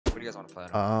do you guys want to play?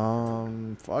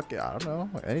 Fuck it, I don't know.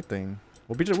 Anything.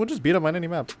 We'll just beat him on any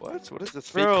map. What? What is this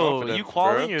fake Bro, confidence, you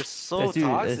quality, bro? you're so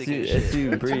toxic. It's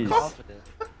you, breeze.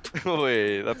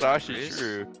 Wait, that's actually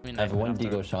true. I have one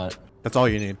deagle shot. That's all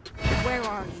you need. Where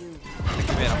are you?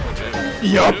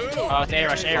 Yup. Oh, it's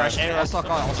A-rush, A-rush, A-rush.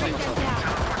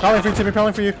 Prowling for you, Timmy.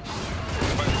 Prowling for you.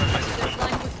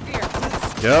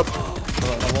 Yup.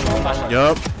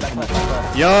 Yup.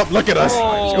 Yup. Look at us.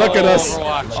 Look at us.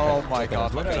 Oh my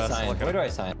god, Where look do at I us. sign? Where do I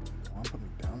sign?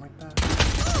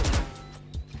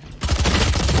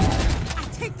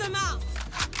 Take them out.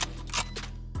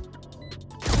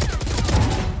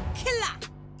 Killer.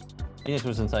 Phoenix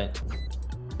was inside.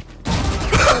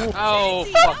 Oh,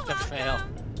 fuck the fail.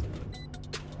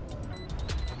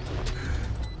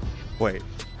 Wait.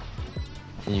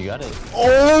 You got it.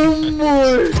 Oh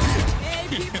my.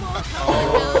 Hey, people.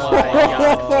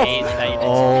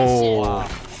 Oh,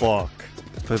 fuck.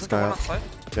 Play this guy out.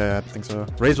 Yeah, I think so.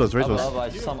 Raze was. I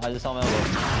just saw my elbow.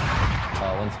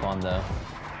 One spawn though.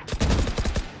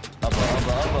 Elbow.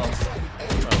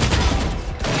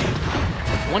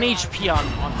 1 HP on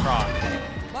Frog.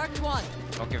 Marked one.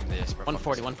 Don't give him this, bro.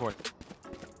 140, 140.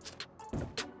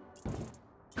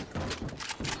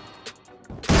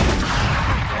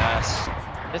 Yes.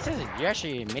 This isn't. You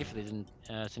actually made for these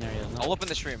scenarios. No? I'll open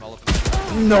the stream. I'll open the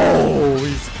stream. No,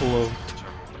 he's close.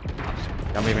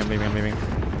 I'm leaving.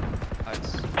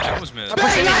 Nice. That was mid.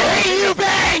 Bang! I hate you,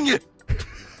 bang!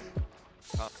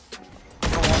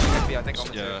 I think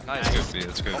I'm Yeah, nice. it's good B,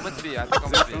 it's good. I'm with B. I think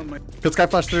I'm with B. Good sky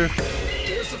flash through.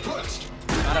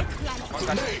 I'm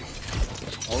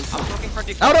looking for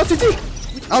default. Out LTT.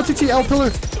 LTT, L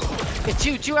pillar. It's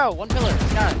two out, 1 pillar.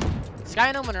 Sky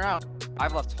and Omen are out.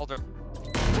 I've left. Hold her.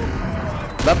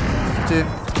 Left. Two.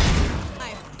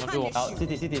 No duel. Out.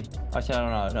 CT. Actually,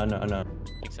 no.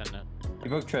 Makes sense now. You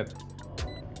broke trip.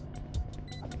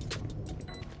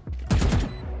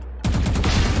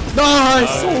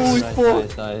 Nice! Holy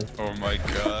fuck! Nice. Oh my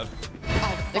god.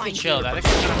 They can chill. That.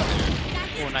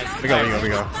 Oh, nice. We go.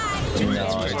 Five. You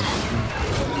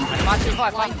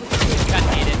got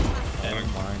needed.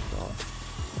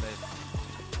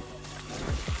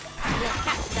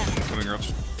 Coming up.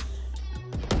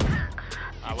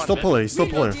 Still puller. He's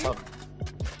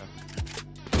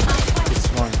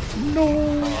swung. No.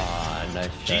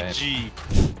 Nice shot. GG.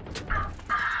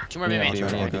 2 more B main.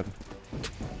 Good.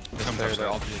 Come there. They're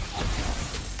all B.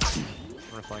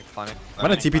 We're flank. Planning. I'm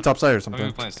gonna TP top side or Tell me something.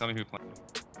 who plans. Tell me who plans.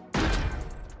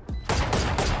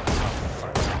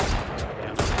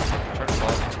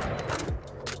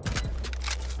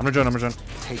 I'm gonna join.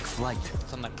 Take flight.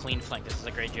 It's on the clean flank. This is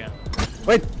a great jam.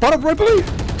 Wait, bottom right below you.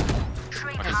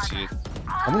 I can see it.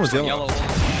 I'm almost yellow. Yellow.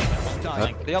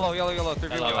 Flank. Yellow. 3 Hello,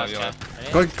 yellow. last yellow.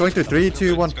 guy. Ready? Going through 3,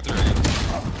 2, 1. Let's go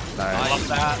through. Nice.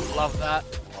 Love that.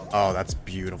 Oh, that's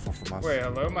beautiful from us. Wait,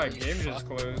 hello? My game just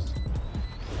closed.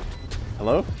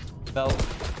 Hello? Bell.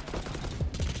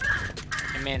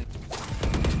 I'm in.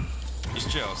 He's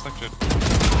chill. Stuck to it.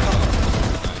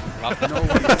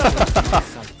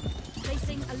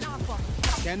 Placing alarm bomb.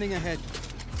 Scanning ahead.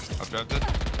 I've grabbed it.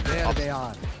 There they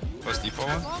are. First default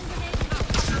one.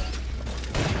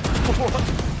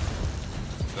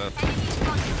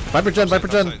 Viper gen. Top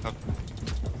side.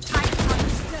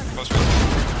 Close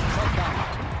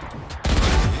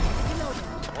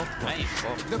range.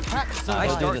 The pack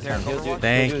Nice Do dark this there. one.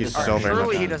 Thank you so very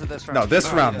Surely he much. does it this round. No,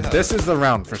 this round. This is the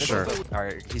round for sure.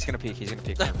 Alright, he's gonna peek. Yeah.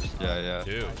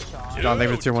 John, thank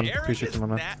you for tier 1. Appreciate you, my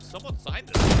man. Someone signed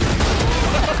this.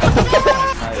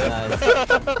 Nice.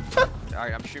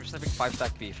 Alright, I'm stream sniffing 5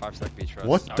 stack B. 5 stack B. Trust.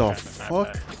 What the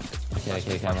fuck?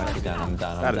 Okay, I'm actually down. I'm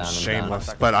down. That is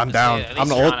shameless, but I'm down. at I'm least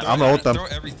gonna you're ult. on I'm gonna ult them. Throw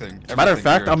everything. Matter of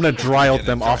fact, here. I'm gonna dry ult Yeah,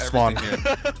 them throw off spawn.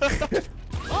 everything here.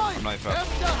 I'm knife up.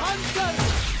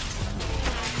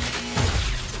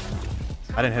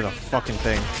 I didn't hit a fucking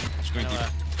thing. Just going deep.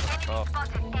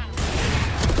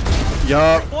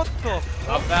 Yup. What the?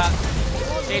 Love that.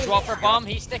 Stage wall for bomb.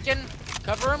 He's sticking.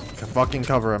 Cover him. Fucking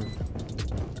cover him.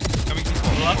 Coming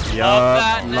default.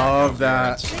 Yup. Love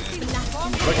that.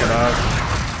 Look at us.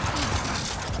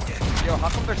 Yo, how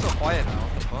come they're so quiet now?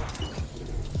 What the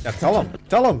fuck? Yeah, tell him.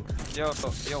 Tell him. Yo,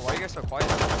 why are you guys so quiet?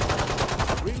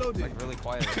 Reloading. Like really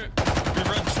quiet.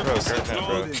 Bro,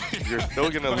 you're still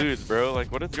gonna lose, bro.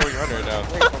 Like, what is going on right now?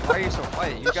 Wait, but why are you so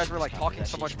quiet? You guys were like talking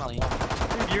so much about. Dude,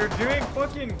 you're doing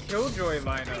fucking Killjoy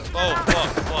lineup. Oh,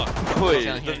 fuck.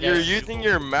 Wait, you're using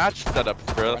your match setups,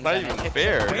 bro. That's not even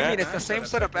fair, What do you man. mean? It's the same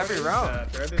setup every round.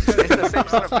 It's It's the same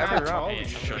setup every round. Hey,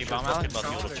 should we bomb out?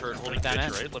 Holding that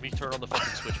in. Right? Let me turn on the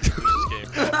fucking switch and lose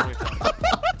this game.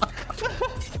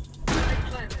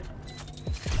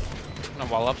 I'm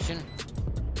gonna wall up soon.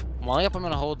 Molly up, I'm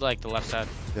gonna hold like the left side.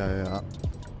 Yeah.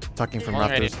 Tucking from Long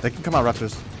Raptors. ready. They can come out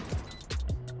Raptors.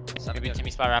 Maybe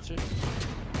Timmy spot Raptor.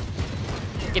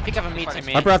 Get pick up a me,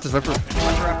 Timmy. Viper Raptors, Viper.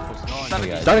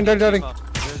 guys. Darting.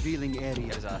 Revealing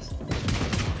area. His ass.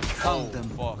 Found them.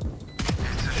 Fuck.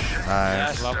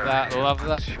 Nice. Love that. Love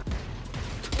that.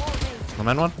 My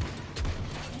man one.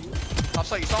 Top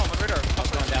side, you saw him on radar. Top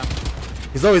side. Down.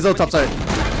 He's low top side.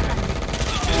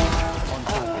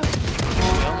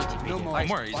 No more. Nice.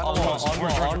 More, he's One almost. more.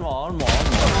 On more.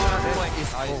 Point is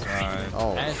full.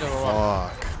 Oh, And it's over.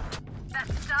 fuck.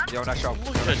 Yo, nice shot.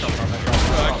 Look at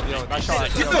you. Yo, nice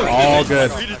shot. All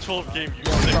good. 3 to 12 game, you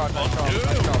Nice sick shot, fuck. nice shot, Dude,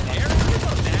 nice shot. air?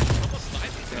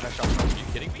 Nice shot. Are you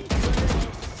kidding me?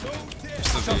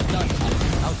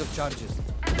 Out of charges.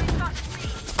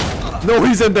 No,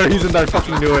 he's in there. I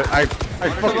fucking knew it. I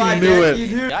fucking knew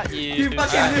it. Got you.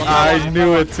 I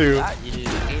knew it too. Got you.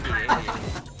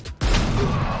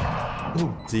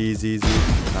 Z.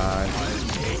 Nice.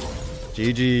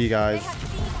 GG, guys.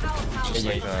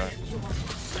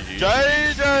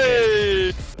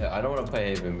 JJ! Yeah, I don't want to play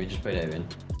Haven. We just played Haven.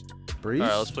 Breeze?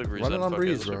 Alright, let's play Breeze Running then. on Fuck it,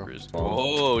 Breeze, let's play bro. Breeze.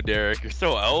 Whoa, Derek, you're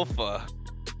so alpha.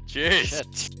 Jeez.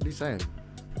 What are you saying?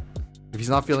 If he's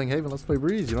not feeling Haven, let's play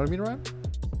Breeze. You know what I mean, Ryan?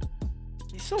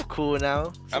 He's so cool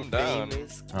now. So I'm down.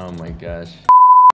 famous. Oh my gosh.